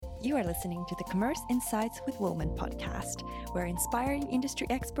You are listening to the Commerce Insights with Women podcast, where inspiring industry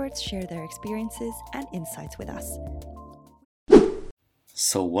experts share their experiences and insights with us.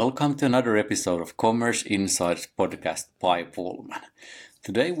 So welcome to another episode of Commerce Insights podcast by Women.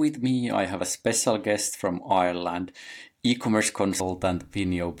 Today with me I have a special guest from Ireland, e-commerce consultant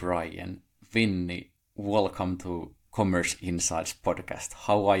Vinny O'Brien. Vinny, welcome to Commerce Insights podcast.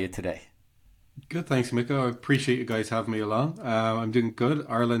 How are you today? Good, thanks, Miko. I appreciate you guys having me along. I'm doing good.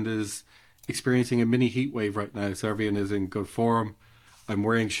 Ireland is experiencing a mini heat wave right now, so everyone is in good form. I'm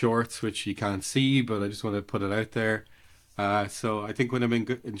wearing shorts, which you can't see, but I just want to put it out there. So I think when I'm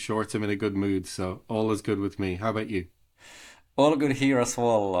in shorts, I'm in a good mood. So all is good with me. How about you? All good here as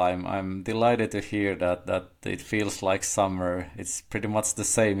well. I'm delighted to hear that it feels like summer. It's pretty much the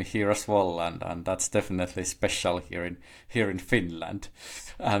same here as well, and that's definitely special here in Finland.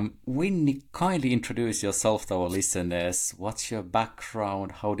 Vinny, kindly introduce yourself to our listeners. What's your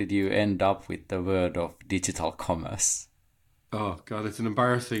background? How did you end up with the world of digital commerce? Oh God, it's an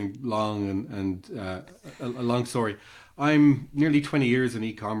embarrassing long and a long story. I'm nearly 20 years in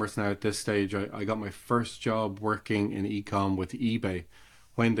e-commerce now at this stage. I got my first job working in e-com with eBay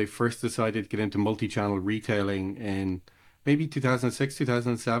when they first decided to get into multi-channel retailing in maybe 2006,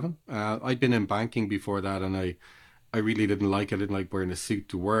 2007. I'd been in banking before that, and I really didn't like it. I didn't like wearing a suit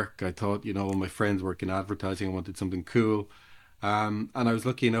to work. I thought, all my friends work in advertising. I wanted something cool. And I was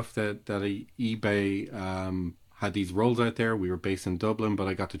lucky enough that eBay had these roles out there. We were based in Dublin, but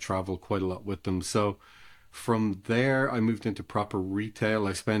I got to travel quite a lot with them. So from there, I moved into proper retail.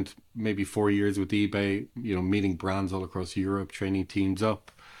 I spent maybe 4 years with eBay, meeting brands all across Europe, training teams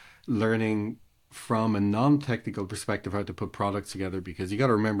up, learning from a non-technical perspective how to put products together. Because you got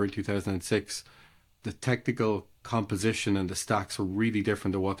to remember, in 2006, the technical composition and the stacks were really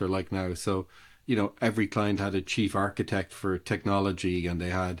different to what they're like now. So, every client had a chief architect for technology, and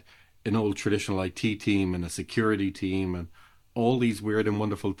they had an old traditional IT team and a security team and all these weird and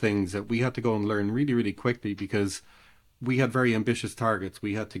wonderful things that we had to go and learn really, really quickly, because we had very ambitious targets.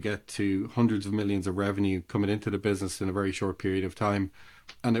 We had to get to hundreds of millions of revenue coming into the business in a very short period of time.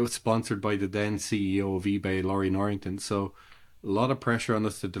 And it was sponsored by the then CEO of eBay, Laurie Norrington. So a lot of pressure on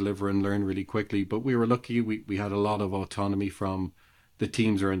us to deliver and learn really quickly. But we were lucky. We had a lot of autonomy from the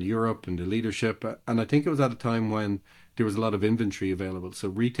teams around Europe and the leadership. And I think it was at a time when there was a lot of inventory available. So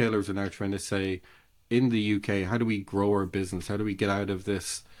retailers are now trying to say, in the UK, how do we grow our business? How do we get out of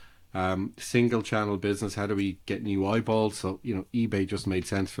this single channel business? How do we get new eyeballs? So, eBay just made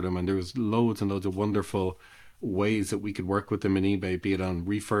sense for them. And there was loads and loads of wonderful ways that we could work with them in eBay, be it on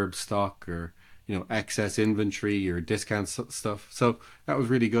refurb stock or, excess inventory or discount stuff. So that was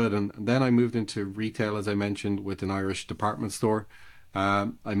really good. And then I moved into retail, as I mentioned, with an Irish department store. I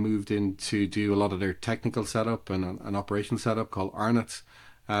moved in to do a lot of their technical setup and an operation setup called Arnott's.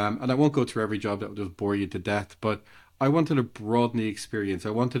 And I won't go through every job, that will just bore you to death, but I wanted to broaden the experience. I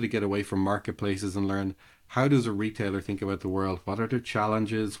wanted to get away from marketplaces and learn, how does a retailer think about the world? What are their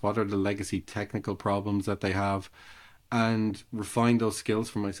challenges? What are the legacy technical problems that they have? And refine those skills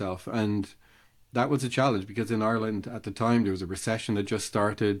for myself. And that was a challenge, because in Ireland at the time, there was a recession that just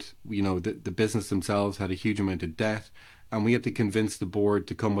started. The business themselves had a huge amount of debt, and we had to convince the board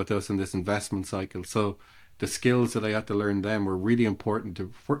to come with us in this investment cycle. So the skills that I had to learn then were really important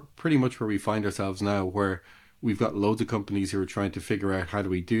to pretty much where we find ourselves now, where we've got loads of companies who are trying to figure out, how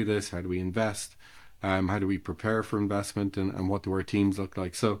do we do this? How do we invest? How do we prepare for investment? And what do our teams look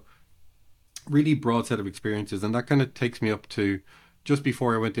like? So really broad set of experiences. And that kind of takes me up to just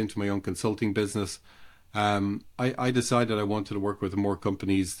before I went into my own consulting business. I decided I wanted to work with more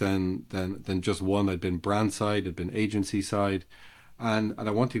companies than just one. I'd been brand side, I'd been agency side. And I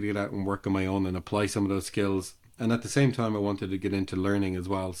wanted to get out and work on my own and apply some of those skills. And at the same time, I wanted to get into learning as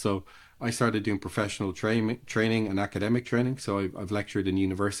well. So I started doing professional training and academic training. So I've lectured in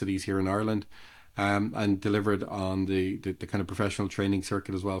universities here in Ireland and delivered on the kind of professional training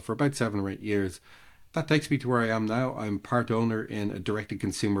circuit as well for about 7 or 8 years. That takes me to where I am now. I'm part owner in a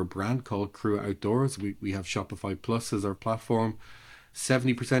direct-to-consumer brand called Crew Outdoors. We have Shopify Plus as our platform.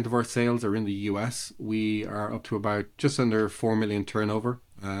 70% of our sales are in the US. We are up to about just under 4 million turnover.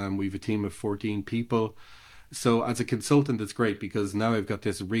 We have a team of 14 people. So as a consultant, it's great, because now I've got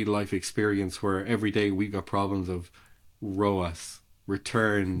this real life experience where every day we've got problems of ROAS,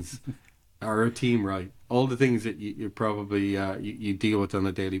 returns, are our team right? All the things that you probably you deal with on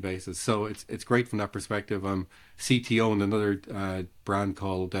a daily basis. So it's great from that perspective. I'm CTO in another brand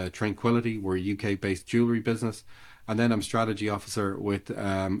called Tranquility. We're a UK-based jewelry business. And then I'm strategy officer with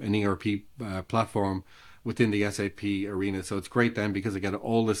an ERP platform within the SAP arena. So it's great then, because I get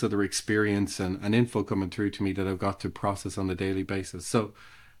all this other experience and info coming through to me that I've got to process on a daily basis. So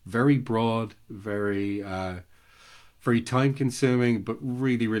very broad, very time consuming, but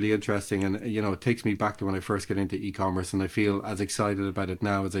really, really interesting. And, it takes me back to when I first got into e-commerce, and I feel as excited about it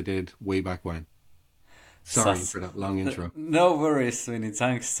now as I did way back when. Sorry Such, for that long intro. no worries, Winnie.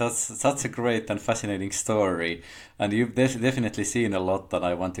 Thanks. That's such a great and fascinating story, and you've definitely seen a lot. And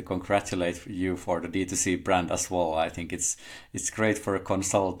I want to congratulate you for the D2C brand as well. I think it's great for a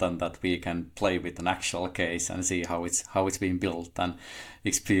consultant that we can play with an actual case and see how it's being built and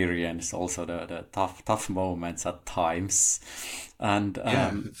experience also the tough moments at times. And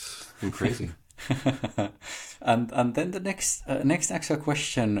Yeah, it's been crazy. and then the next actual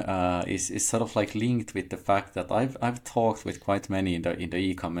question is sort of like linked with the fact that I've talked with quite many in the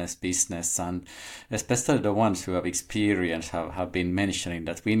e-commerce business, and especially the ones who have experience have been mentioning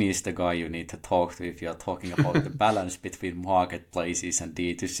that Vinny is the guy you need to talk to if you're talking about the balance between marketplaces and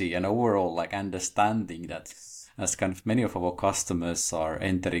D2C, and overall like understanding that as kind of many of our customers are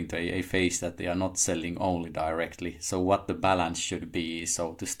entering to a phase that they are not selling only directly. So what the balance should be.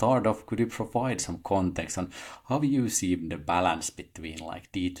 So to start off, could you provide some context on how you see the balance between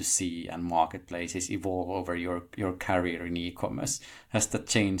like D2C and marketplaces evolve over your career in e-commerce? Has that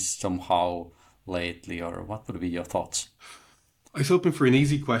changed somehow lately, or what would be your thoughts? I was hoping for an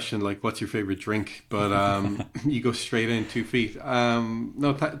easy question like what's your favorite drink, but you go straight in 2 feet.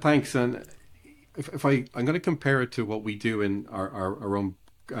 No, thanks. And I'm going to compare it to what we do in our own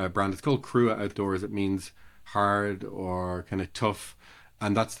brand. It's called Crua Outdoors. It means hard or kind of tough,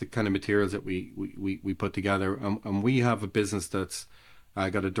 and that's the kind of materials that we put together. And we have a business that's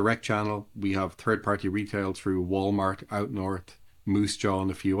got a direct channel. We have third party retail through Walmart out north, Moose Jaw,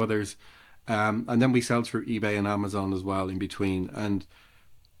 and a few others. And then we sell through eBay and Amazon as well in between. And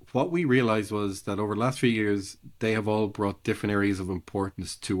what we realized was that over the last few years, they have all brought different areas of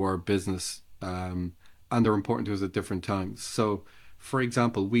importance to our business, and they're important to us at different times. So, for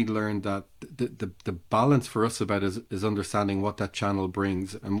example, we learned that the balance for us about is understanding what that channel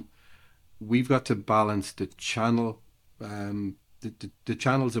brings, and we've got to balance the channel, the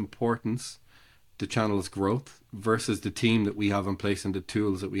channel's importance, the channel's growth versus the team that we have in place and the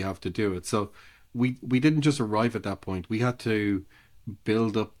tools that we have to do it. So we didn't just arrive at that point. We had to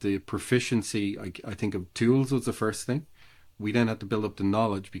build up the proficiency. I think of tools was the first thing. We then had to build up the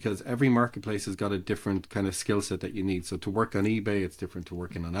knowledge because every marketplace has got a different kind of skill set that you need. So to work on eBay, it's different to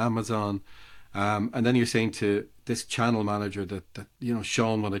working on Amazon. And then you're saying to this channel manager that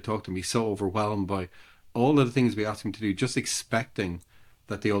Sean, when I talked to him, he's so overwhelmed by all of the things we asked him to do, just expecting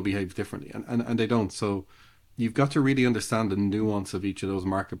that they all behave differently. And they don't. So you've got to really understand the nuance of each of those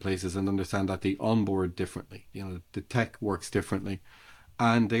marketplaces and understand that they onboard differently. The tech works differently.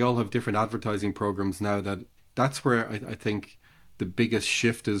 And they all have different advertising programs now. That's where I think the biggest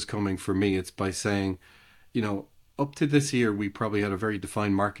shift is coming for me. It's by saying, up to this year, we probably had a very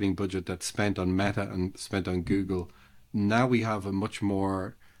defined marketing budget that's spent on Meta and spent on Google. Now we have a much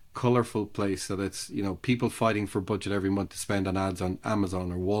more colorful place that it's, people fighting for budget every month to spend on ads on Amazon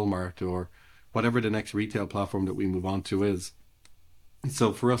or Walmart or whatever the next retail platform that we move on to is.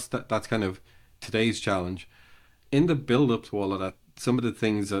 So for us, that's kind of today's challenge. In the build up to all of that, some of the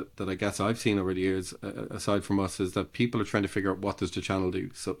things that I guess I've seen over the years, aside from us, is that people are trying to figure out what does the channel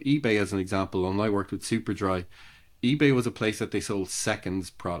do. So eBay, as an example, when I worked with Superdry, eBay was a place that they sold seconds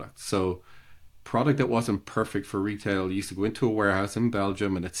products. So product that wasn't perfect for retail used to go into a warehouse in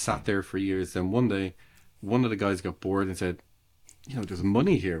Belgium and it sat there for years. Then one day, one of the guys got bored and said, there's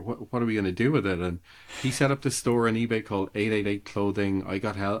money here. What are we going to do with it? And he set up this store on eBay called 888 Clothing. I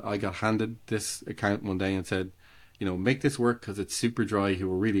got handed this account one day and said, make this work because it's Superdry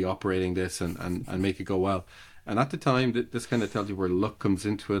who are really operating this and make it go well. And at the time, this kind of tells you where luck comes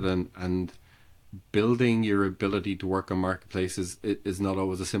into it, and building your ability to work on marketplaces is not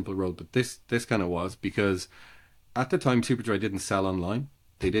always a simple road. But this kind of was, because at the time, Superdry didn't sell online.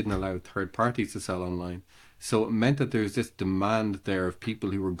 They didn't allow third parties to sell online. So it meant that there's this demand there of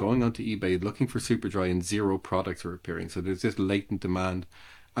people who were going onto eBay looking for Superdry and zero products were appearing. So there's this latent demand.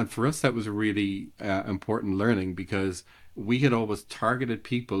 And for us, that was a really important learning, because we had always targeted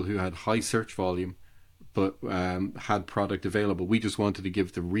people who had high search volume but had product available. We just wanted to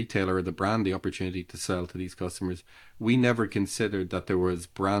give the retailer or the brand the opportunity to sell to these customers. We never considered that there was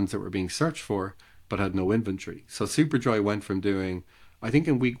brands that were being searched for but had no inventory. So Superdry went from doing, I think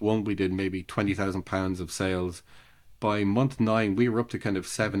in week 1 we did maybe £20,000 of sales. By month 9 we were up to kind of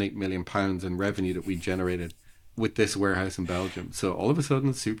 £7-8 million in revenue that we generated with this warehouse in Belgium. So all of a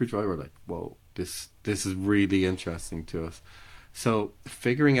sudden, Superdry were like, whoa, this is really interesting to us. So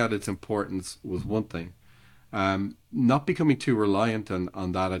figuring out its importance was one thing. Not becoming too reliant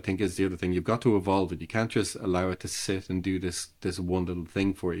on that, I think, is the other thing. You've got to evolve it. You can't just allow it to sit and do this one little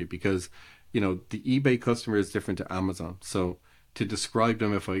thing for you, because, the eBay customer is different to Amazon. So to describe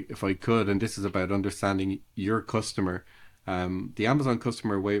them, if I could, and this is about understanding your customer, the Amazon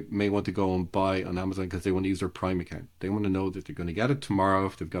customer may want to go and buy on Amazon because they want to use their Prime account. They want to know that they're going to get it tomorrow.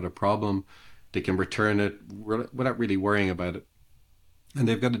 If they've got a problem, they can return it without really worrying about it. And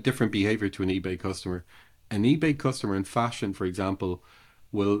they've got a different behavior to an eBay customer. An eBay customer in fashion, for example,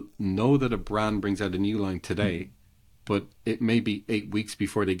 will know that a brand brings out a new line today, but it may be 8 weeks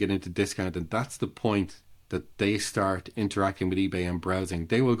before they get into discount. And that's the point that they start interacting with eBay and browsing.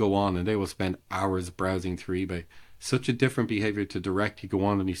 They will go on and they will spend hours browsing through eBay. Such a different behavior to direct. You go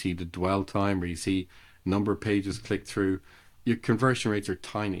on and you see the dwell time, or you see number of pages clicked through. Your conversion rates are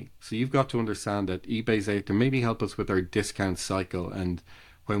tiny. So you've got to understand that eBay's out to maybe help us with our discount cycle. And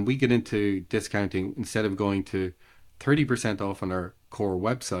when we get into discounting, instead of going to 30% off on our core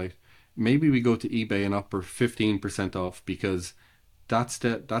website, maybe we go to eBay and offer 15% off, because that's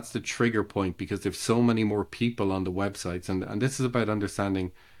the trigger point, because there's so many more people on the websites. And this is about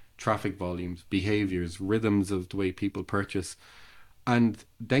understanding traffic volumes, behaviors, rhythms of the way people purchase, and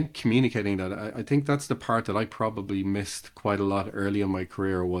then communicating that. I think that's the part that I probably missed quite a lot early in my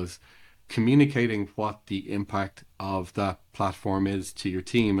career, was communicating what the impact of that platform is to your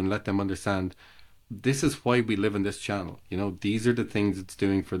team, and let them understand this is why we live in this channel. These are the things it's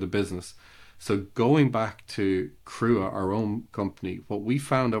doing for the business. So going back to Crua, our own company, what we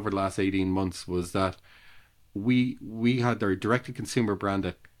found over the last 18 months was that we had our direct-to-consumer brand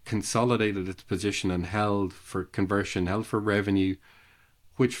that consolidated its position and held for conversion, held for revenue,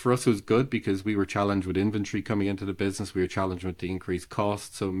 which for us was good because we were challenged with inventory coming into the business. We were challenged with the increased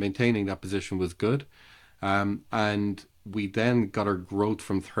cost. So maintaining that position was good. And we then got our growth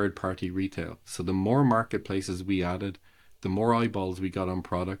from third-party retail. So the more marketplaces we added, the more eyeballs we got on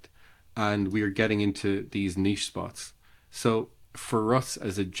product, and we are getting into these niche spots. So for us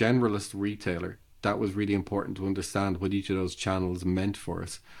as a generalist retailer, that was really important to understand what each of those channels meant for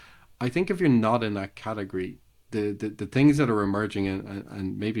us. I think if you're not in that category, the things that are emerging,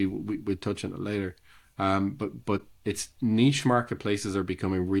 and maybe we'll touch on it later, but it's niche marketplaces are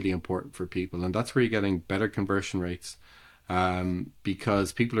becoming really important for people, and that's where you're getting better conversion rates,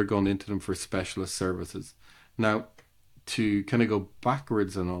 because people are going into them for specialist services. Now, to kind of go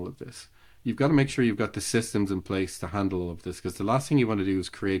backwards on all of this, you've got to make sure you've got the systems in place to handle all of this, because the last thing you want to do is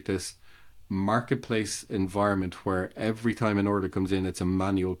create this marketplace environment where every time an order comes in, it's a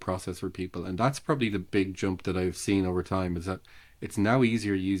manual process for people. And that's probably the big jump that I've seen over time, is that it's now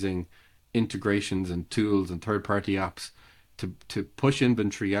easier using integrations and tools and third-party apps to push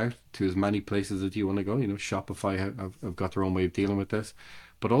inventory out to as many places as you want to go. Shopify have got their own way of dealing with this,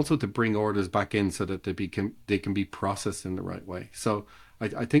 but also to bring orders back in so that they can be processed in the right way. So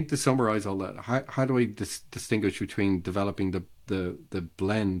I think, to summarize all that, how do I distinguish between developing the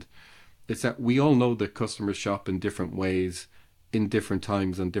blend? It's that we all know that customers shop in different ways, in different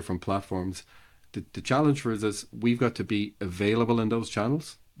times, on different platforms. The challenge for us is we've got to be available in those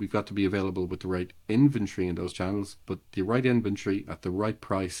channels. We've got to be available with the right inventory in those channels, but the right inventory at the right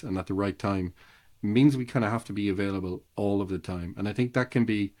price and at the right time means we kind of have to be available all of the time. And I think that can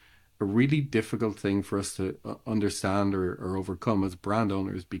be a really difficult thing for us to understand or overcome as brand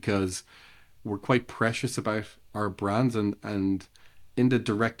owners, because we're quite precious about our brands, and in the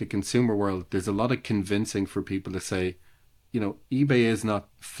direct-to-consumer world, there's a lot of convincing for people to say, eBay is not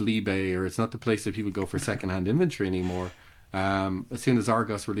Fleabay, or it's not the place that people go for secondhand inventory anymore. As soon as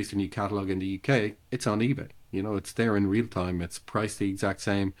Argos released a new catalog in the UK, it's on eBay. It's there in real time. It's priced the exact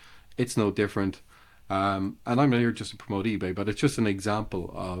same. It's no different. And I'm not here just to promote eBay, but it's just an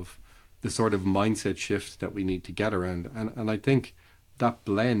example of the sort of mindset shift that we need to get around. And I think that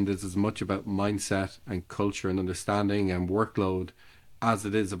blend is as much about mindset and culture and understanding and workload as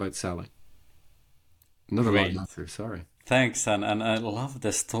it is about selling. Another long answer, sorry. Thanks, and I love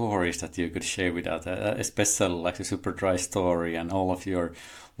the stories that you could share with us, especially like the super dry story and all of your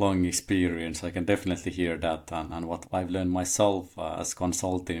long experience. I can definitely hear that, and what I've learned myself as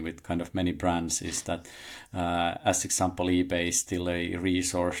consulting with kind of many brands is that, as example, eBay is still a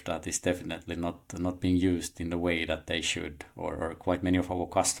resource that is definitely not being used in the way that they should, or quite many of our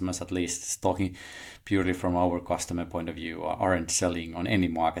customers, at least talking purely from our customer point of view, aren't selling on any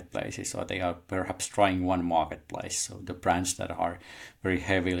marketplaces, or they are perhaps trying one marketplace. So the brands that are very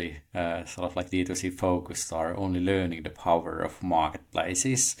heavily sort of like D2C focused are only learning the power of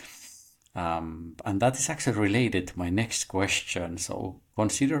marketplaces. And that is actually related to my next question. So,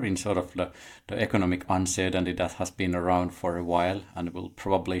 considering sort of the economic uncertainty that has been around for a while and will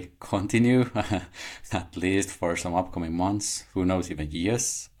probably continue at least for some upcoming months, who knows, even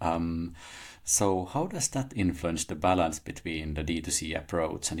years. So, how does that influence the balance between the D2C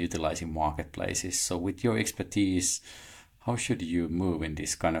approach and utilizing marketplaces? So, with your expertise, how should you move in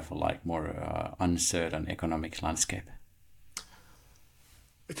this kind of like more uncertain economic landscape?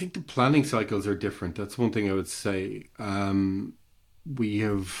 I think the planning cycles are different. That's one thing I would say.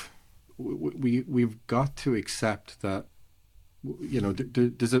 We've got to accept that,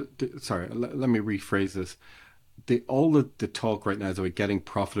 sorry, let me rephrase this. All the talk right now is about getting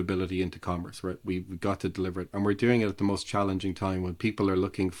profitability into commerce, right? We've got to deliver it, and we're doing it at the most challenging time when people are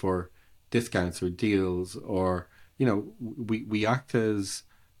looking for discounts or deals, or we act as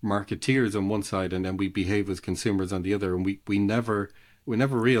marketeers on one side and then we behave as consumers on the other, and we never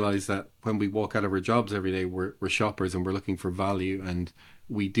realize that when we walk out of our jobs every day, we're shoppers and we're looking for value, and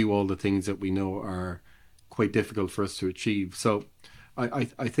we do all the things that we know are quite difficult for us to achieve. So I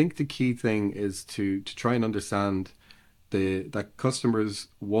think the key thing is to try and understand that customers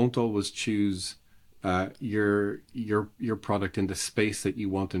won't always choose your product in the space that you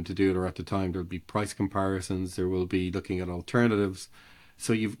want them to do it, or at the time. There'll be price comparisons, there will be looking at alternatives.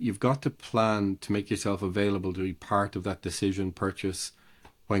 So you've got to plan to make yourself available to be part of that decision purchase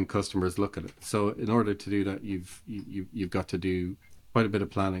when customers look at it. So in order to do that, you've got to do quite a bit of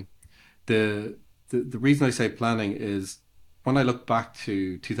planning. The reason I say planning is, when I look back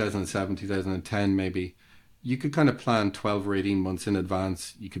to 2007, 2010 maybe, you could kind of plan 12 or 18 months in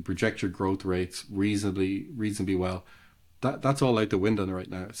advance. You could project your growth rates reasonably well. That's all out the window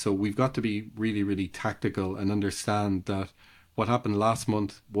right now. So we've got to be really, really tactical and understand that what happened last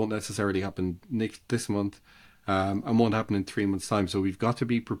month won't necessarily happen this month, and won't happen in 3 months' time. So we've got to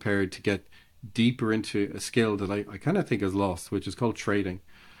be prepared to get deeper into a skill that I kind of think is lost, which is called trading.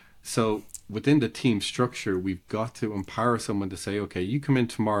 So within the team structure, we've got to empower someone to say, okay, you come in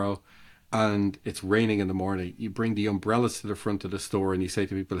tomorrow and it's raining in the morning. You bring the umbrellas to the front of the store and you say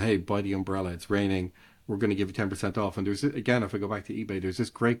to people, hey, buy the umbrella, it's raining, we're going to give you 10% off. And there's, again, if I go back to eBay, there's this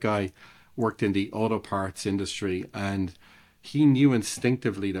great guy worked in the auto parts industry, and he knew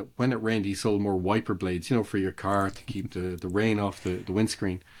instinctively that when it rained, he sold more wiper blades, for your car to keep the rain off the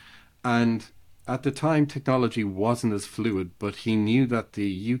windscreen. And at the time, technology wasn't as fluid, but he knew that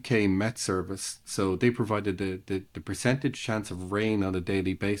the UK Met Service, so they provided the percentage chance of rain on a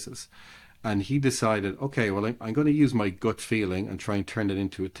daily basis. And he decided, okay, well, I'm going to use my gut feeling and try and turn it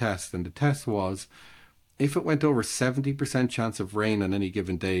into a test. And the test was, if it went over 70% chance of rain on any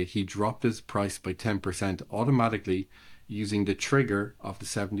given day, he dropped his price by 10% automatically using the trigger of the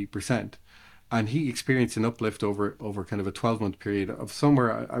 70%. And he experienced an uplift over kind of a 12-month period of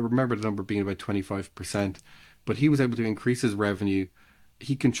somewhere, I remember the number being about 25%, but he was able to increase his revenue.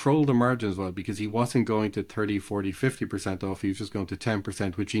 He controlled the margins well, because he wasn't going to 30, 40, 50% off. He was just going to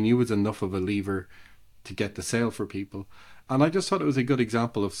 10%, which he knew was enough of a lever to get the sale for people. And I just thought it was a good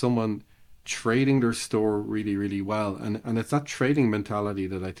example of someone trading their store really, really well. And it's that trading mentality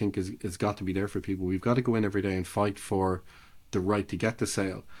that I think is got to be there for people. We've got to go in every day and fight for the right to get the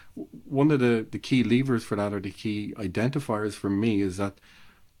sale. One of the key levers for that, or the key identifiers for me, is that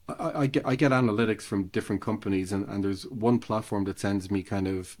I get analytics from different companies, and there's one platform that sends me kind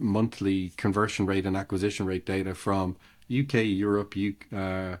of monthly conversion rate and acquisition rate data from UK, Europe,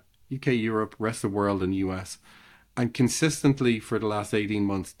 rest of the world, and US. And consistently for the last 18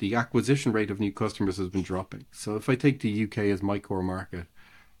 months, the acquisition rate of new customers has been dropping. So if I take the UK as my core market,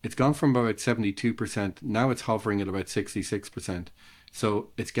 it's gone from about 72%, now it's hovering at about 66%. So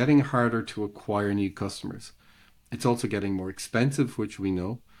it's getting harder to acquire new customers. It's also getting more expensive, which we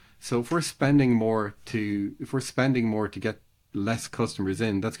know. So if we're spending more to get less customers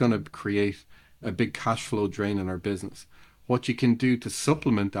in, that's going to create a big cash flow drain in our business. What you can do to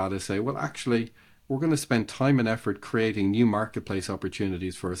supplement that is say, well, actually, we're going to spend time and effort creating new marketplace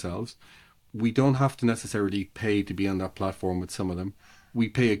opportunities for ourselves. We don't have to necessarily pay to be on that platform with some of them. We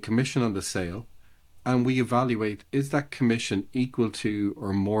pay a commission on the sale, and we evaluate, is that commission equal to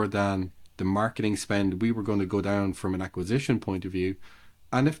or more than the marketing spend we were going to go down from an acquisition point of view.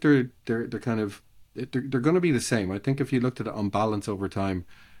 And if they're going to be the same. I think if you looked at it on balance over time,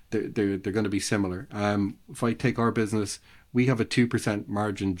 they're going to be similar. If I take our business, we have a 2%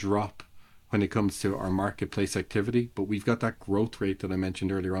 margin drop when it comes to our marketplace activity, but we've got that growth rate that I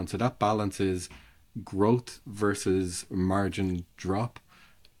mentioned earlier on. So that balance is growth versus margin drop,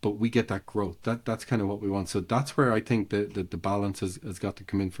 but we get that growth. That's kind of what we want. So that's where I think the balance has got to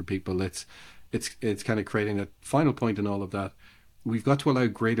come in for people. It's kind of creating a final point in all of that. we've got to allow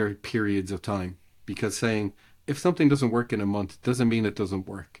greater periods of time, because saying if something doesn't work in a month doesn't mean it doesn't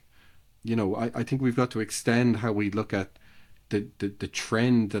work. I think we've got to extend how we look at the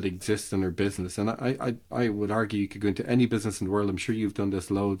trend that exists in our business. And I would argue you could go into any business in the world. I'm sure you've done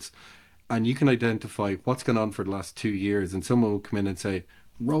this loads. And you can identify what's gone on for the last 2 years. And someone will come in and say,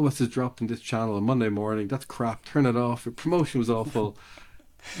 ROAS has dropped in this channel on Monday morning. That's crap. Turn it off. Your promotion was awful.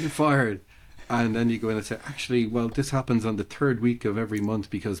 You're fired. And then you go in and say, actually, well, this happens on the third week of every month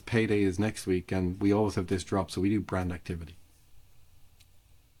because payday is next week. And we always have this drop. So we do brand activity.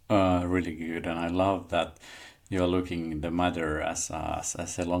 Really good. And I love that you're looking the matter as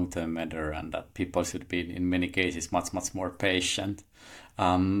a long-term matter, and that people should be, in many cases, much, much more patient.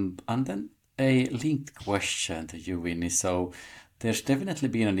 And then a linked question to you, Vinny. So there's definitely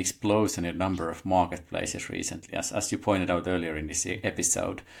been an explosion in the number of marketplaces recently, as you pointed out earlier in this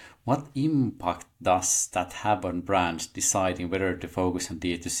episode. What impact does that have on brands deciding whether to focus on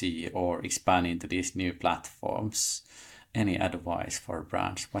D2C or expand into these new platforms? Any advice for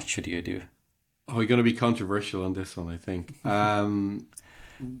brands? What should you do? Oh, you're going to be controversial on this one, I think.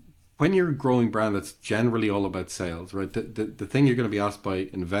 When you're a growing brand, it's generally all about sales, right? The thing you're going to be asked by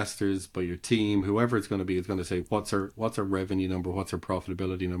investors, by your team, whoever it's going to be, is going to say, what's our revenue number? What's our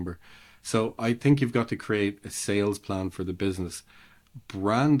profitability number? So I think you've got to create a sales plan for the business.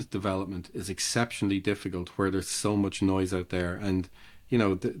 Brand development is exceptionally difficult where there's so much noise out there. And,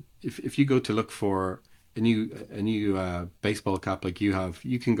 if you go to look for a new baseball cap like you have,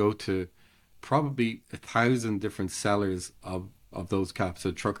 you can go to probably 1,000 different sellers of those caps,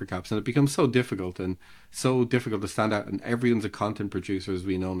 the trucker caps, and it becomes so difficult to stand out, and everyone's a content producer, as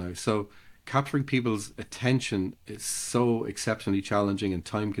we know now. So capturing people's attention is so exceptionally challenging and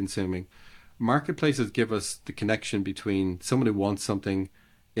time consuming. Marketplaces give us the connection between someone who wants something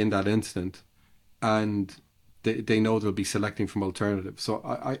in that instant and they know they'll be selecting from alternatives. So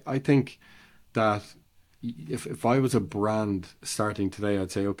I think that if I was a brand starting today,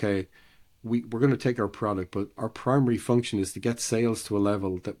 I'd say, okay, we're going to take our product, but our primary function is to get sales to a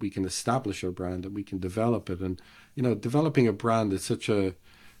level that we can establish our brand, that we can develop it. And, developing a brand is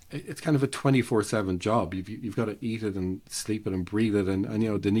it's kind of a 24/7 job. You've got to eat it and sleep it and breathe it. And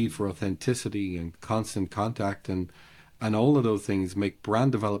the need for authenticity and constant contact and all of those things make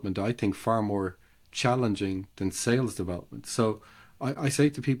brand development, I think, far more challenging than sales development. So I say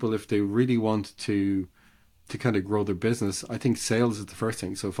to people, if they really want to kind of grow their business, I think sales is the first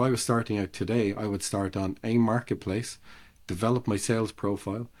thing. So if I was starting out today, I would start on a marketplace, develop my sales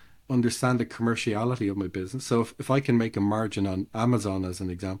profile, understand the commerciality of my business. So if I can make a margin on Amazon, as an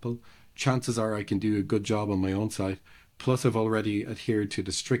example, chances are I can do a good job on my own site. Plus, I've already adhered to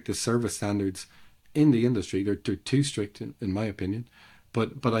the strictest service standards in the industry. They're too strict, in my opinion,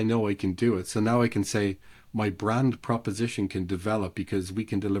 but I know I can do it. So now I can say, my brand proposition can develop because we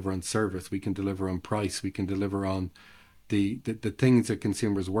can deliver on service, we can deliver on price, we can deliver on the things that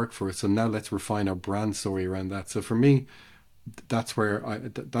consumers work for. So now let's refine our brand story around that. So for me, that's where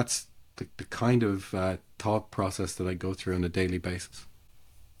that's the kind of thought process that I go through on a daily basis.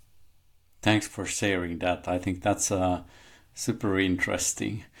 Thanks for sharing that. I think that's super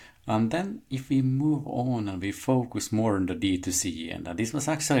interesting. And then if we move on and we focus more on the D2C, and this was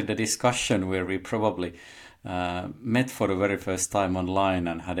actually the discussion where we probably met for the very first time online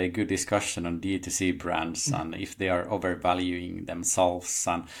and had a good discussion on D2C brands and if they are overvaluing themselves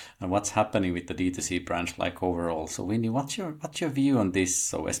and what's happening with the D2C brands like overall. So Vinny, what's your view on this?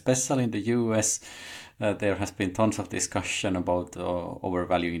 So especially in the US, there has been tons of discussion about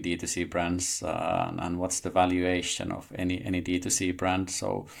overvaluing D2C brands and what's the valuation of any D2C brand.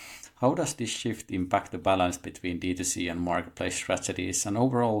 So how does this shift impact the balance between D2C and marketplace strategies, and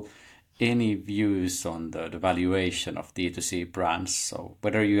overall any views on the valuation of D2C brands? So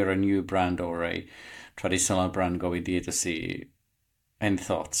whether you're a new brand or a traditional brand going D2C, any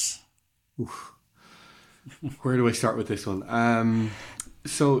thoughts? Oof. Where do I start with this one?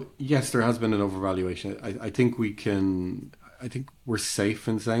 So yes, there has been an overvaluation. I think we're safe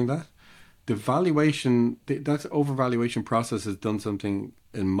in saying that. The valuation, that overvaluation process has done something,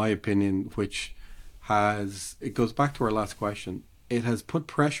 in my opinion, which it goes back to our last question. It has put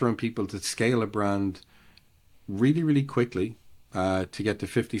pressure on people to scale a brand really, really quickly to get to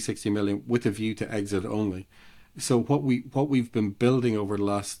 50, 60 million with a view to exit only. So what we've been building over the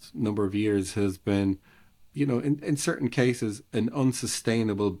last number of years has been, in certain cases, an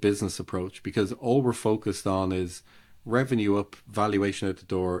unsustainable business approach, because all we're focused on is revenue up, valuation at the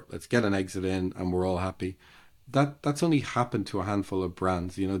door, let's get an exit in and we're all happy. That's only happened to a handful of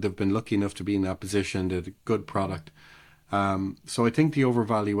brands. They've been lucky enough to be in that position, they had a good product. So I think the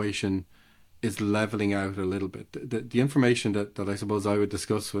overvaluation is leveling out a little bit. The information that I suppose I would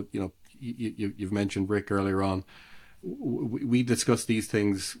discuss with, you've mentioned Rick earlier on, we discuss these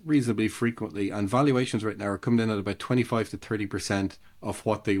things reasonably frequently, and valuations right now are coming in at about 25 to 30% of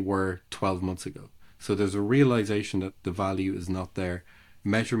what they were 12 months ago. So there's a realization that the value is not there.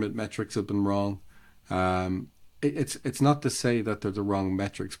 Measurement metrics have been wrong. It's not to say that they're the wrong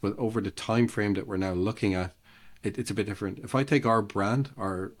metrics, but over the time frame that we're now looking at, it's a bit different. If I take our brand,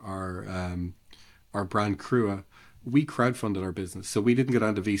 our brand Crua, we crowdfunded our business. So we didn't go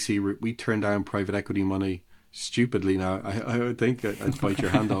down the VC route. We turned down private equity money stupidly. Now, I would think I'd bite your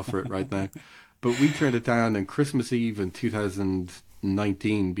hand off for it right now. But we turned it down on Christmas Eve in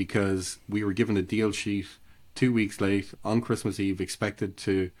 2019 because we were given a deal sheet 2 weeks late on Christmas Eve, expected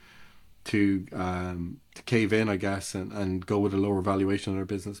to cave in, I guess, and go with a lower valuation on our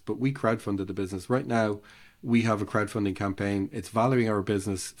business. But we crowdfunded the business. Right now, we have a crowdfunding campaign. It's valuing our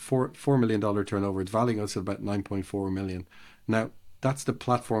business $4 million turnover. It's valuing us at about 9.4 million. Now, that's the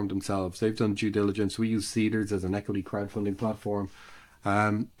platform themselves. They've done due diligence. We use Seeders as an equity crowdfunding platform.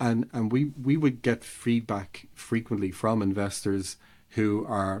 And we would get feedback frequently from investors who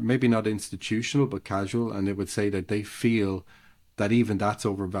are maybe not institutional but casual, and they would say that they feel that even that's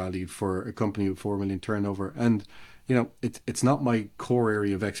overvalued for a company with 4 million turnover. And it's not my core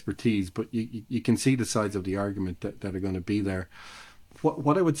area of expertise, but you can see the sides of the argument that are going to be there.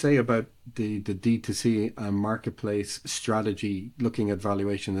 What I would say about the D2C and marketplace strategy, looking at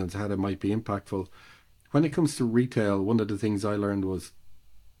valuation and how that might be impactful, when it comes to retail, one of the things I learned was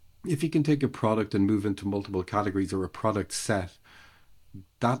if you can take a product and move into multiple categories or a product set,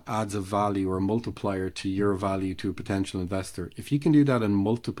 that adds a value or a multiplier to your value to a potential investor. If you can do that in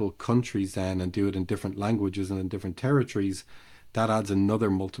multiple countries then and do it in different languages and in different territories, that adds another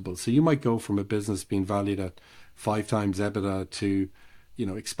multiple. So you might go from a business being valued at 5 times EBITDA to,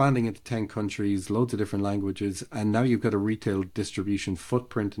 expanding into 10 countries, loads of different languages, and now you've got a retail distribution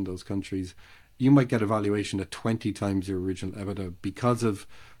footprint in those countries. You might get a valuation at 20 times your original EBITDA because of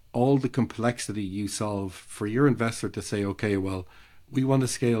all the complexity you solve for your investor to say, okay, well, we want to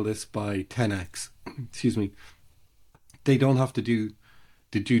scale this by 10x. Excuse me. They don't have to do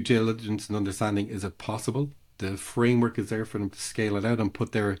the due diligence and understanding, is it possible? The framework is there for them to scale it out and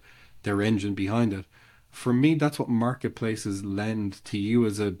put their engine behind it. For me, that's what marketplaces lend to you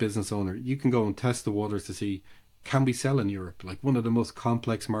as a business owner. You can go and test the waters to see, can we sell in Europe? Like one of the most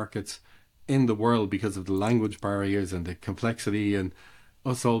complex markets in the world because of the language barriers and the complexity, and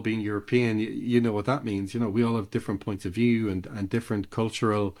us all being European, you know what that means. We all have different points of view and different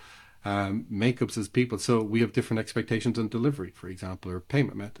cultural makeups as people. So we have different expectations on delivery, for example, or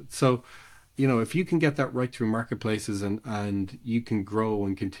payment methods. So, if you can get that right through marketplaces and you can grow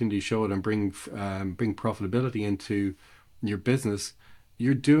and continue to show it and bring profitability into your business,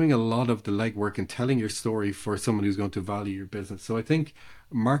 you're doing a lot of the legwork and telling your story for someone who's going to value your business. So I think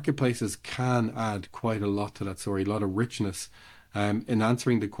marketplaces can add quite a lot to that story, a lot of richness in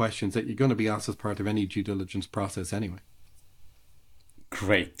answering the questions that you're going to be asked as part of any due diligence process anyway.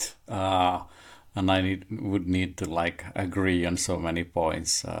 Great. And I would need to agree on so many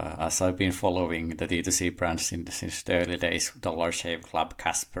points. As I've been following the D2C brands since the early days, Dollar Shave Club,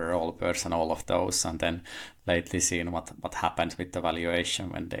 Casper, Allbirds, and all of those, and then lately seen what happens with the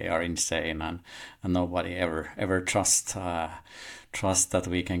valuation when they are insane, and nobody ever trusts that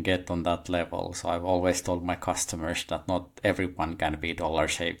we can get on that level. So I've always told my customers that not everyone can be Dollar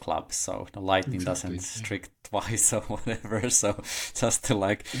Shave Club, so the lightning doesn't strike twice or whatever. So just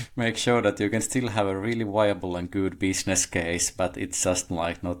to make sure that you can still have a really viable and good business case, but it's just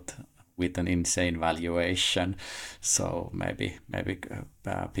not with an insane valuation. So maybe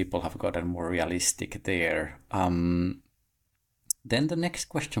people have gotten more realistic there. Then the next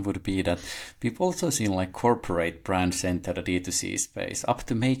question would be that we've also seen corporate brands enter the D2C space, up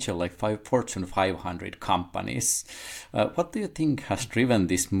to major Fortune 500 companies. What do you think has driven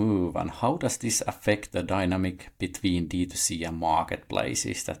this move, and how does this affect the dynamic between D2C and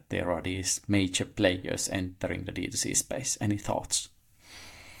marketplaces, that there are these major players entering the D2C space? Any thoughts?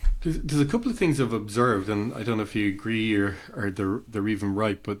 There's a couple of things I've observed, and I don't know if you agree or they're even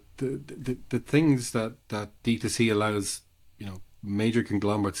right, but the things that D2C allows major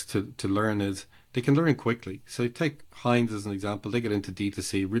conglomerates to learn is they can learn quickly. So take Heinz as an example. They get into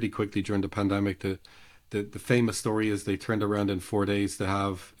D2C really quickly during the pandemic. The famous story is they turned around in 4 days to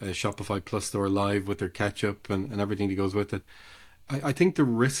have a Shopify Plus store live with their ketchup and everything that goes with it. I think the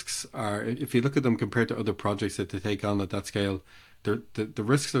risks are, if you look at them compared to other projects that they take on at that scale, the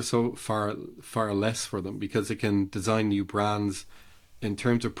risks are so far less for them because they can design new brands. In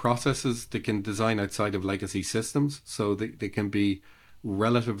terms of processes, they can design outside of legacy systems, so they can be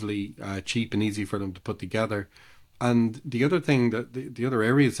relatively cheap and easy for them to put together. And the other thing that the other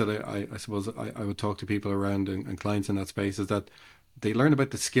areas that I suppose I would talk to people around and clients in that space is that they learn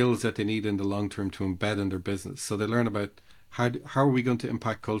about the skills that they need in the long term to embed in their business. So they learn about how are we going to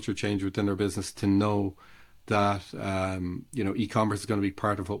impact culture change within their business to know that e-commerce is going to be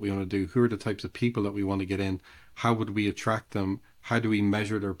part of what we want to do. Who are the types of people that we want to get in? How would we attract them? How do we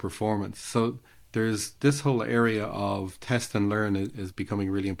measure their performance? So there's this whole area of test and learn is becoming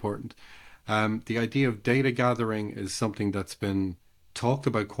really important. The idea of data gathering is something that's been talked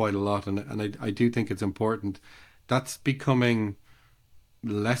about quite a lot, and I do think it's important. That's becoming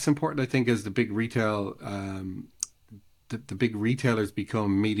less important, I think, as the big retail, the big retailers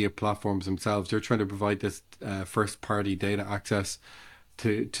become media platforms themselves. They're trying to provide this first-party data access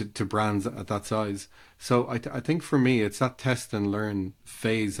to brands at that size. So I think for me, it's that test and learn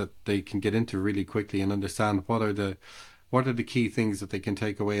phase that they can get into really quickly and understand what are the key things that they can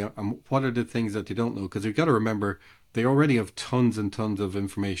take away and what are the things that they don't know. Because you've got to remember, they already have tons and tons of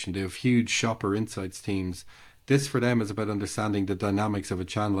information. They have huge shopper insights teams. This for them is about understanding the dynamics of a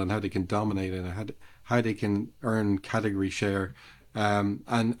channel and how they can dominate it and how they can earn category share,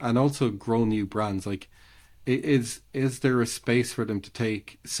 and also grow new brands. Like, is there a space for them to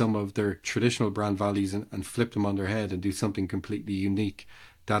take some of their traditional brand values and flip them on their head and do something completely unique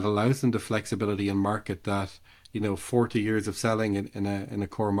that allows them the flexibility and market that 40 years of selling in a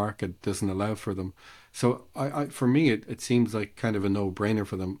core market doesn't allow for them. So for me, it seems like kind of a no-brainer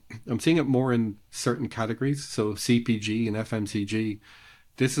for them. I'm seeing it more in certain categories. So CPG and FMCG,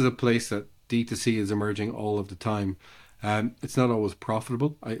 this is a place that D2C is emerging all of the time. It's not always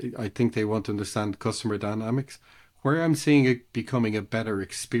profitable. I think they want to understand customer dynamics. Where I'm seeing it becoming a better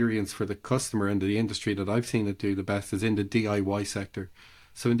experience for the customer and the industry that I've seen it do the best is in the DIY sector.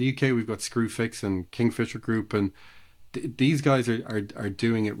 So in the UK, we've got Screwfix and Kingfisher Group, and these guys are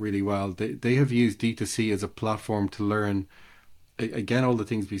doing it really well. They have used D2C as a platform to learn, again, all the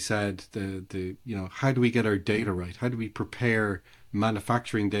things we said, how do we get our data right? How do we prepare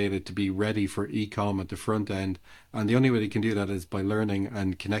manufacturing data to be ready for e-com at the front end? And the only way they can do that is by learning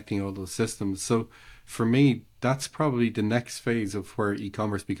and connecting all those systems. So for me, that's probably the next phase of where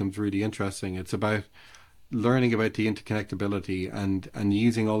e-commerce becomes really interesting. It's about learning about the interconnectability and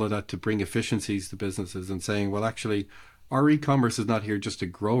using all of that to bring efficiencies to businesses and saying, well, actually, our e-commerce is not here just to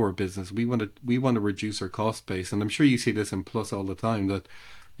grow our business. We want to reduce our cost base. And I'm sure you see this in Plus all the time, that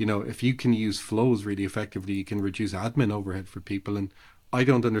if you can use flows really effectively, you can reduce admin overhead for people. And I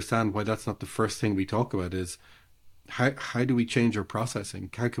don't understand why that's not the first thing we talk about is how do we change our processing?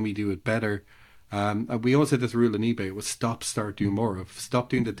 How can we do it better? And we always had this rule in eBay. It was stop, start, do more of. Stop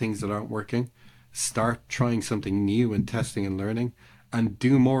doing the things that aren't working. Start trying something new and testing and learning, and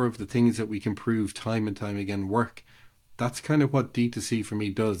do more of the things that we can prove time and time again work. That's kind of what D2C for me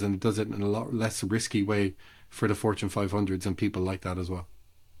does, and it does it in a lot less risky way for the Fortune 500s and people like that as well.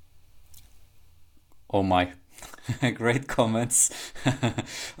 Oh my, great comments.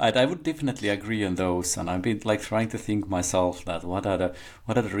 I would definitely agree on those, and I've been trying to think myself that what are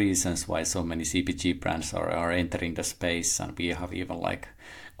the reasons why so many CPG brands are entering the space, and we have even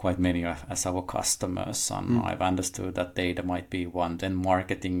quite many as our customers, and I've understood that data might be one. Then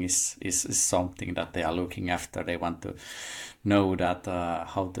marketing is something that they are looking after. They want to know that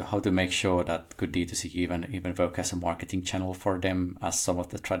how to make sure that good D2C even work as a marketing channel for them, as some of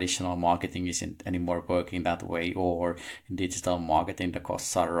the traditional marketing isn't anymore working that way, or in digital marketing the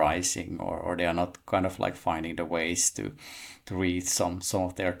costs are rising, or they are not kind of finding the ways to reach some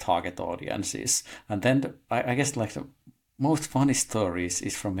of their target audiences. And then I guess the most funny stories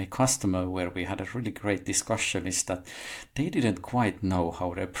is from a customer where we had a really great discussion, is that they didn't quite know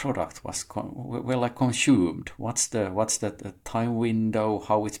how their product was consumed. What's the time window,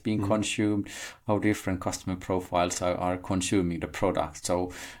 how it's being consumed, how different customer profiles are consuming the product.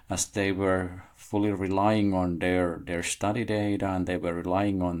 So as they were fully relying on their study data, and they were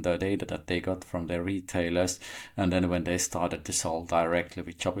relying on the data that they got from their retailers, and then when they started to sell directly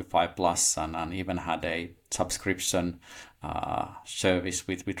with Shopify Plus and even had a subscription service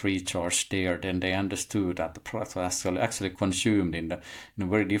with recharge there, then they understood that the product was actually consumed in a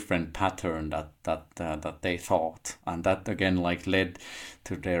very different pattern that they thought, and that again led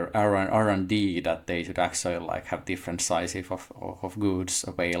to their R&D that they should actually have different sizes of goods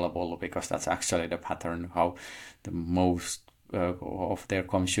available, because that's actually the pattern how the most of their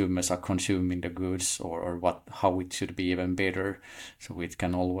consumers are consuming the goods, or how it should be even better. So it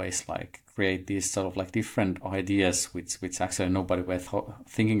can always create these sort of different ideas which actually nobody was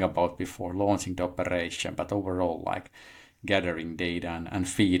thinking about before launching the operation, but overall gathering data and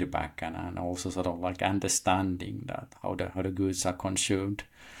feedback and also sort of like understanding that how the goods are consumed.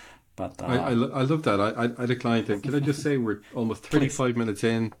 But I love that. I had a client, and can I just say we're almost 35 minutes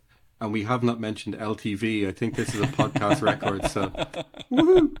in, and we have not mentioned LTV. I think this is a podcast record. So,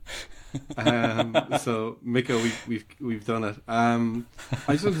 woohoo! So Miko, we've done it. I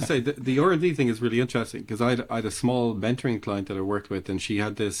just want to say the R&D thing is really interesting because I had a small mentoring client that I worked with, and she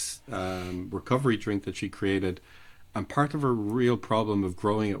had this recovery drink that she created, and part of her real problem of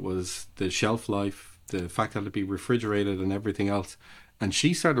growing it was the shelf life, the fact that it'd be refrigerated and everything else. And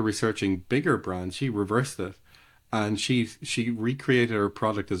she started researching bigger brands. She reversed it, and she recreated her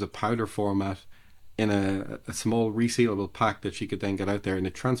product as a powder format in a small resealable pack that she could then get out there, and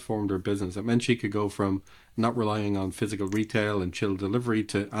it transformed her business. It meant she could go from not relying on physical retail and chill delivery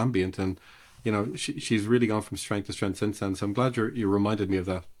to ambient, and she's really gone from strength to strength since then. So I'm glad you reminded me of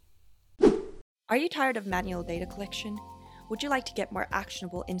that. Are you tired of manual data collection? Would you like to get more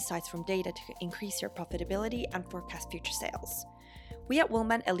actionable insights from data to increase your profitability and forecast future sales? We at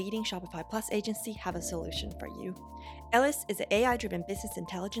Woolman, a leading Shopify Plus agency, have a solution for you. Ellis is an AI-driven business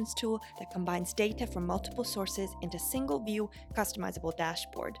intelligence tool that combines data from multiple sources into a single-view, customizable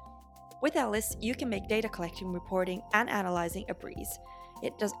dashboard. With Ellis, you can make data collecting, reporting, and analyzing a breeze.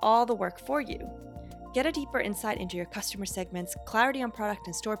 It does all the work for you. Get a deeper insight into your customer segments, clarity on product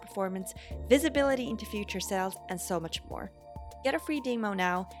and store performance, visibility into future sales, and so much more. Get a free demo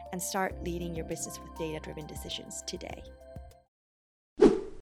now and start leading your business with data-driven decisions today.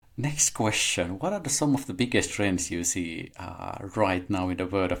 Next question. What are some of the biggest trends you see right now in the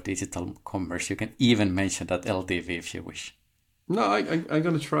world of digital commerce? You can even mention that LTV if you wish. No, I'm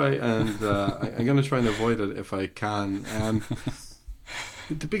going to try and I'm going to try and avoid it if I can.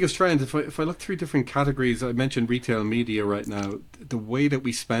 The biggest trend, if I look through different categories, I mentioned retail media right now. The way that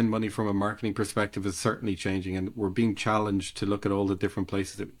we spend money from a marketing perspective is certainly changing, and we're being challenged to look at all the different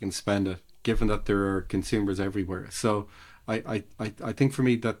places that we can spend it, given that there are consumers everywhere. So I think for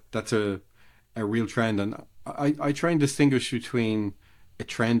me that's a real trend, and I try and distinguish between a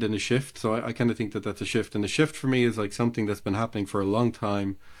trend and a shift. So I kind of think that that's a shift, and the shift for me is like something that's been happening for a long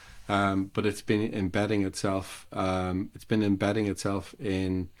time, but it's been embedding itself. It's been embedding itself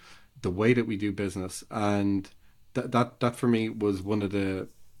in the way that we do business, and that for me was one of the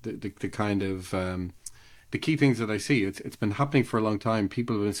kind of the key things that I see. It's been happening for a long time.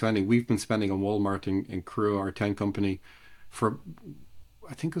 People have been spending. We've been spending on Walmart and Crew, our 10 company, for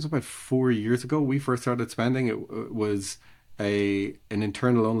I think it was about 4 years ago. We first started spending. It was an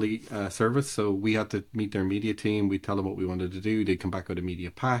internal only service, so we had to meet their media team. We'd tell them what we wanted to do. They'd come back with a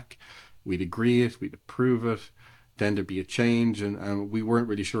media pack. We'd agree it. We'd approve it. Then there'd be a change, and we weren't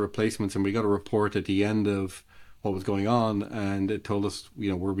really sure replacements. And we got a report at the end of what was going on, and it told us,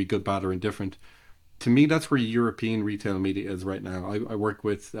 were we good, bad, or indifferent. To me, that's where European retail media is right now. I work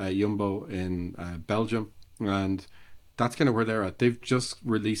with Jumbo in Belgium, and that's kind of where they're at. They've just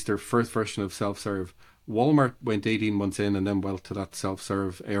released their first version of self-serve. Walmart went 18 months in and then went to that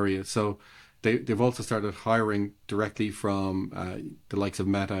self-serve area. So they've also started hiring directly from the likes of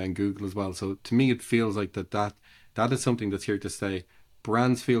Meta and Google as well. So to me, it feels like that is something that's here to stay.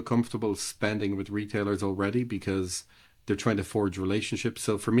 Brands feel comfortable spending with retailers already because they're trying to forge relationships.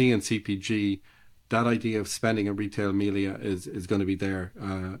 So for me in CPG, that idea of spending in retail media is going to be there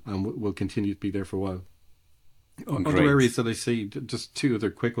and will continue to be there for a while. Other areas that I see, just two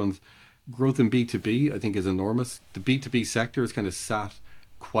other quick ones. Growth in B2B, I think, is enormous. The B2B sector has kind of sat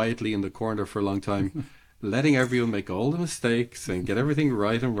quietly in the corner for a long time, letting everyone make all the mistakes and get everything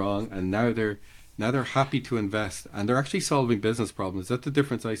right and wrong. And now they're happy to invest, and they're actually solving business problems. That's the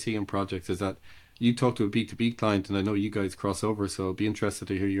difference I see in projects, is that you talk to a B2B client, and I know you guys cross over, so I'll be interested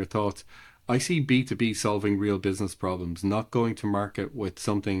to hear your thoughts. I see B2B solving real business problems, not going to market with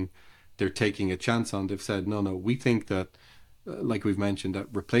something they're taking a chance on. They've said, no, we think that, like we've mentioned, that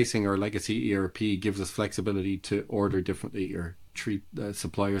replacing our legacy ERP gives us flexibility to order differently or treat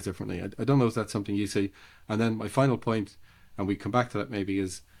suppliers differently. I don't know if that's something you see. And then my final point, and we come back to that maybe,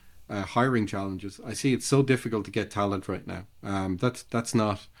 is hiring challenges. I see it's so difficult to get talent right now. That's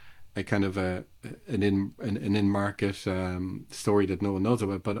not a kind of an in-market story that no one knows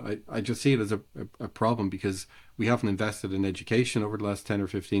about, but I just see it as a problem because we haven't invested in education over the last 10 or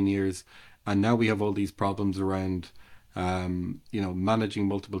 15 years, and now we have all these problems around managing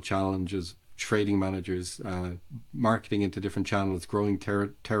multiple challenges, trading managers, marketing into different channels, growing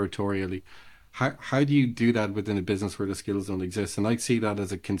territorially. How do you do that within a business where the skills don't exist? And I see that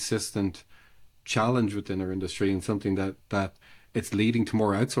as a consistent challenge within our industry, and something that it's leading to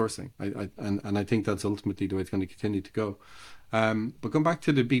more outsourcing. I think that's ultimately the way it's going to continue to go. But going back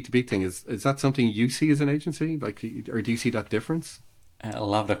to the B2B thing, is that something you see as an agency? Like, or do you see that difference? I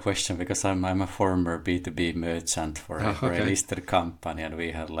love the question because I'm a former B2B merchant for for a listed company, and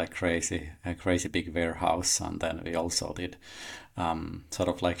we had like a crazy big warehouse, and then we also did sort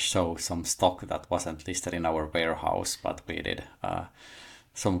of like show some stock that wasn't listed in our warehouse, but we did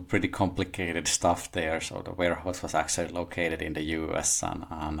some pretty complicated stuff there. So the warehouse was actually located in the US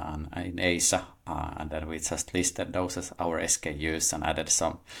and in Asia. And then we just listed those as our SKUs and added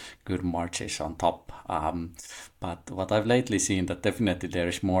some good margins on top. But what I've lately seen that definitely there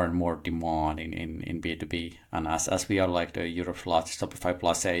is more and more demand in B2B. And as we are like the Europe's largest Shopify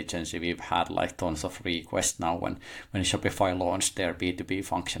Plus agency, we've had like tons of requests now when Shopify launched their B2B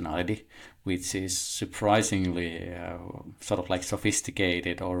functionality, which is surprisingly sort of like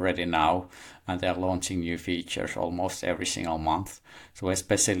sophisticated already now. And they're launching new features almost every single month. So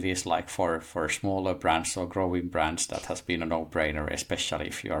especially it's like for smaller brands or growing brands, that has been a no-brainer, especially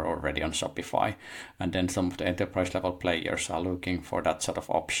if you are already on Shopify. And then some of the enterprise level players are looking for that sort of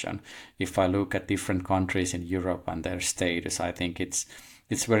option. If I look at different countries in Europe and their status, I think it's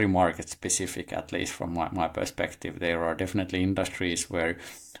very market specific, at least from my perspective. There are definitely industries where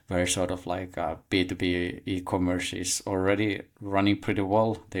sort of like B2B e-commerce is already running pretty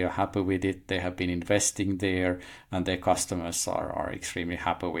well. They are happy with it. They have been investing there, and their customers are extremely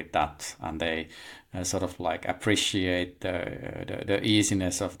happy with that. And they sort of like appreciate the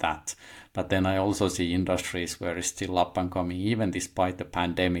easiness of that. But then I also see industries where it's still up and coming, even despite the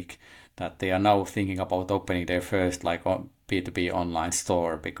pandemic, that they are now thinking about opening their first like B2B online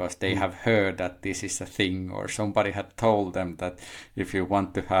store because they have heard that this is a thing, or somebody had told them that if you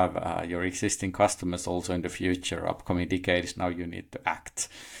want to have your existing customers also in the future, upcoming decades, now you need to act.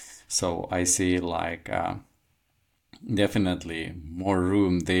 So I see like definitely more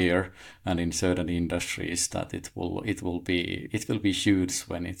room there, and in certain industries that it will be huge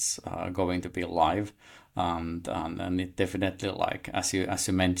when it's going to be live. And it definitely, like as you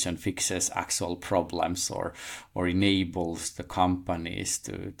mentioned, fixes actual problems or enables the companies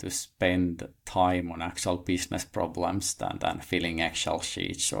to spend time on actual business problems than filling Excel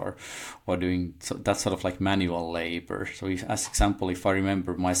sheets or doing that sort of like manual labor. So as example, if I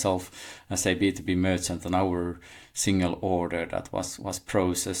remember myself as a B2B merchant, on our single order that was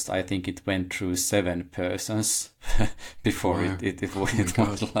processed, I think it went through 7 persons before it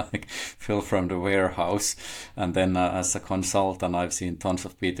was like filled from the warehouse. And then as a consultant, I've seen tons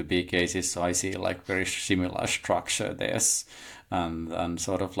of B2B cases, so I see like very similar structure there, and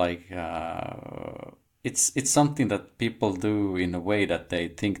sort of like it's something that people do in a way that they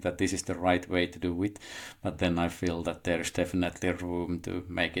think that this is the right way to do it, but then I feel that there is definitely room to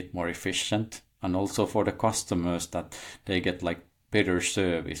make it more efficient, and also for the customers that they get like better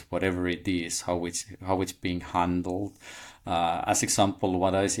service, whatever it is, how it's being handled. As example,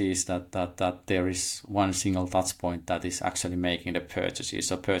 what I see is that there is one single touch point that is actually making the purchases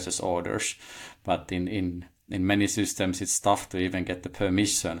or purchase orders, but in many systems it's tough to even get the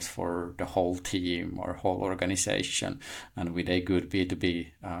permissions for the whole team or whole organization. And with a good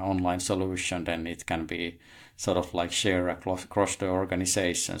B2B online solution, then it can be sort of like share across the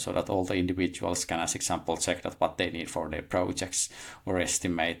organization, so that all the individuals can, as example, check that what they need for their projects, or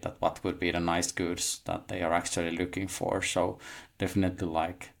estimate that what would be the nice goods that they are actually looking for. So definitely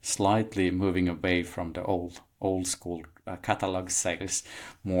like slightly moving away from the old school catalog sales,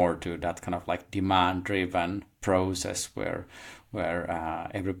 more to that kind of like demand driven process where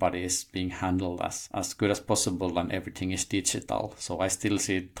everybody is being handled as good as possible and everything is digital. So I still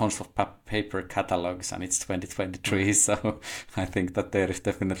see tons of paper catalogs, and it's 2023, so I think that there is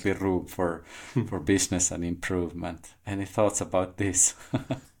definitely room for business and improvement. Any thoughts about this?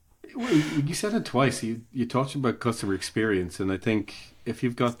 Well, you said it twice. You talked about customer experience, and I think if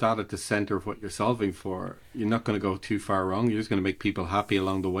you've got that at the center of what you're solving for, you're not going to go too far wrong. You're just going to make people happy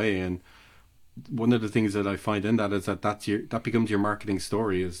along the way. And one of the things that I find in that is that becomes your marketing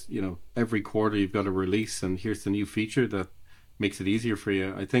story. Is, you know, every quarter you've got a release, and here's the new feature that makes it easier for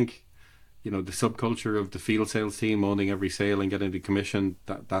you. I think, you know, the subculture of the field sales team owning every sale and getting the commission,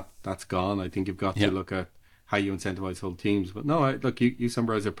 that's gone. I think you've got to look at how you incentivize whole teams. But no, look, you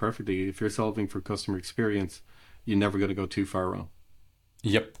summarize it perfectly. If you're solving for customer experience, you're never going to go too far wrong.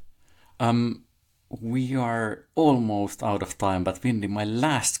 Yep. We are almost out of time, but Vinny, my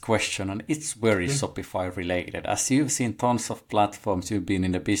last question, and it's very Shopify related. As you've seen tons of platforms, you've been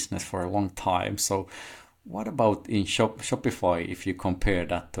in the business for a long time. So what about in Shopify, if you compare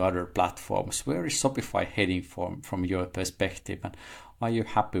that to other platforms? Where is Shopify heading from your perspective? And are you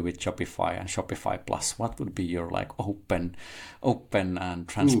happy with Shopify and Shopify Plus? What would be your like open and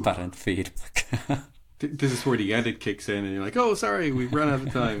transparent feedback? This is where the edit kicks in, and you're like, "Oh, sorry, we've run out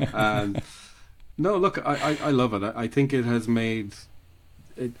of time." And no, look, I love it. I think it has made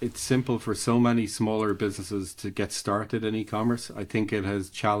it's simple for so many smaller businesses to get started in e-commerce. I think it has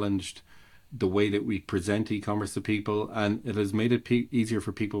challenged the way that we present e-commerce to people, and it has made it easier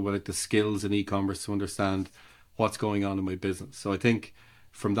for people with the skills in e-commerce to understand what's going on in my business. So I think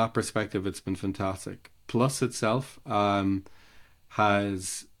from that perspective, it's been fantastic. Plus itself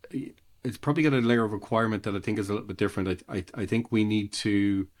has it's probably got a layer of requirement that I think is a little bit different. I think we need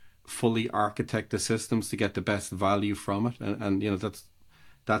to fully architect the systems to get the best value from it, and you know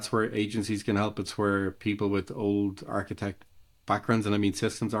that's where agencies can help. It's where people with old architect backgrounds, and I mean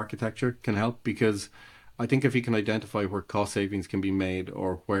systems architecture, can help, because I think if you can identify where cost savings can be made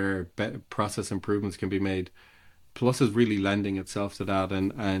or where process improvements can be made, Plus is really lending itself to that,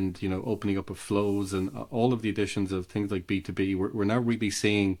 and you know, opening up of flows and all of the additions of things like B2B. We're now really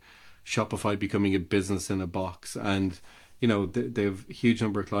seeing Shopify becoming a business in a box, and you know, they have a huge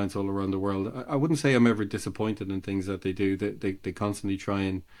number of clients all around the world. I wouldn't say I'm ever disappointed in things that they do. They constantly try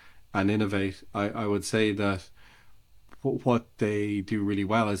and innovate. I would say that what they do really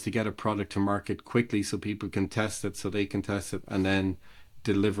well is to get a product to market quickly so people can test it, so they can test it and then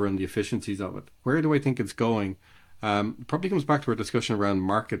deliver on the efficiencies of it. Where do I think it's going? Probably comes back to our discussion around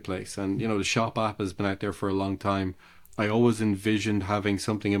marketplace, and you know, the Shop app has been out there for a long time. I always envisioned having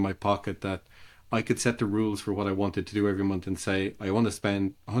something in my pocket that I could set the rules for what I wanted to do every month and say, I want to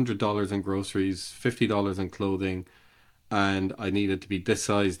spend $100 in groceries, $50 in clothing, and I need it to be this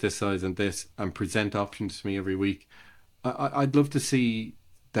size, and this, and present options to me every week. I'd love to see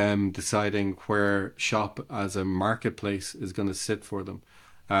them deciding where Shop as a marketplace is going to sit for them.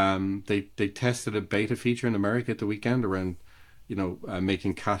 They tested a beta feature in America at the weekend around, you know,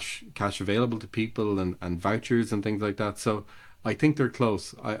 making cash available to people and vouchers and things like that. So I think they're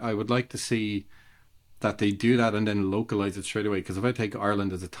close. I would like to see that they do that and then localize it straight away. Because if I take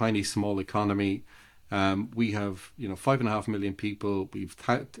Ireland as a tiny, small economy, we have, you know, 5.5 million people. We've,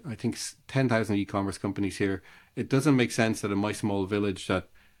 I think, 10,000 e-commerce companies here. It doesn't make sense that in my small village that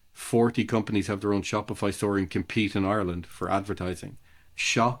 40 companies have their own Shopify store and compete in Ireland for advertising.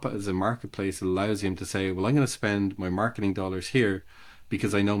 Shop as a marketplace allows him to say, well, I'm going to spend my marketing dollars here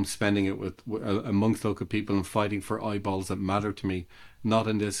because I know I'm spending it with amongst local people and fighting for eyeballs that matter to me, not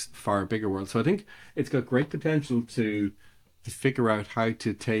in this far bigger world. So I think it's got great potential to figure out how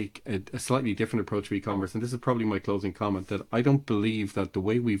to take a slightly different approach to e-commerce. And this is probably my closing comment, that I don't believe that the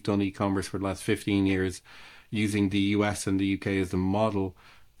way we've done e-commerce for the last 15 years, using the US and the UK as the model,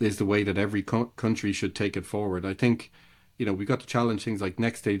 is the way that every country should take it forward. I think, you know, we've got to challenge things like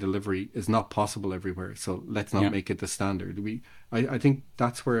next day delivery is not possible everywhere. So let's not make it the standard. I think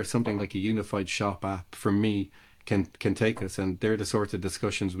that's where something like a unified shop app, for me, can take us. And they're the sorts of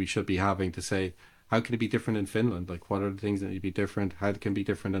discussions we should be having to say, how can it be different in Finland? Like, what are the things that need to be different? How it can be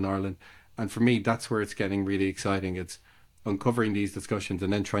different in Ireland? And for me, that's where it's getting really exciting. It's uncovering these discussions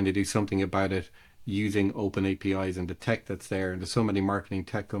and then trying to do something about it using open APIs and the tech that's there. And there's so many marketing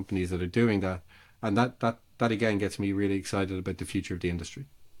tech companies that are doing that. And that again gets me really excited about the future of the industry.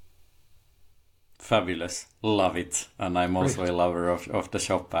 Fabulous. Love it. And I'm also a lover of the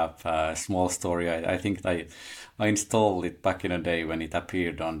Shop app. Small story. I think I installed it back in the day when it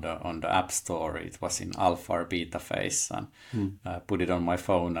appeared on the App Store. It was in alpha or beta phase, and put it on my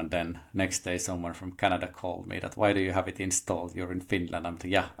phone. And then next day, someone from Canada called me that, why do you have it installed? You're in Finland. I'm like,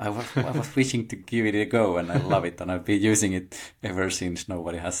 yeah, I was wishing to give it a go, and I love it. And I've been using it ever since.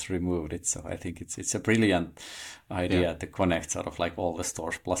 Nobody has removed it. So I think it's a brilliant idea to connect sort of like all the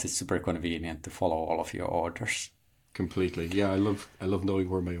stores. Plus, it's super convenient to follow all of your orders. Completely. Yeah, I love knowing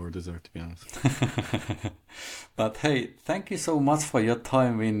where my orders are, to be honest. But hey, thank you so much for your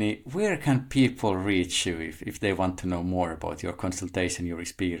time, Vinny. Where can people reach you if they want to know more about your consultation, your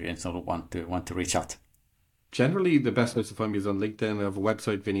experience, or want to reach out? Generally, the best place to find me is on LinkedIn. I have a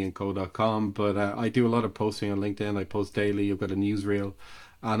website, vinnyandco.com, but I do a lot of posting on LinkedIn. I post daily. I've got a newsreel,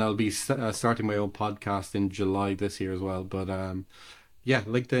 and I'll be starting my own podcast in July this year as well. But yeah,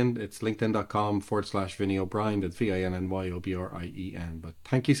 LinkedIn, it's linkedin.com/Vinny O'Brien. That's VINNYOBRIEN. But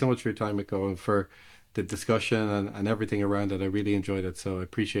thank you so much for your time, Miko, and for the discussion and everything around it. I really enjoyed it. So I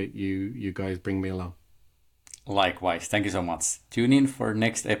appreciate you guys bringing me along. Likewise. Thank you so much. Tune in for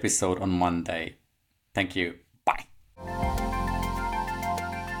next episode on Monday. Thank you.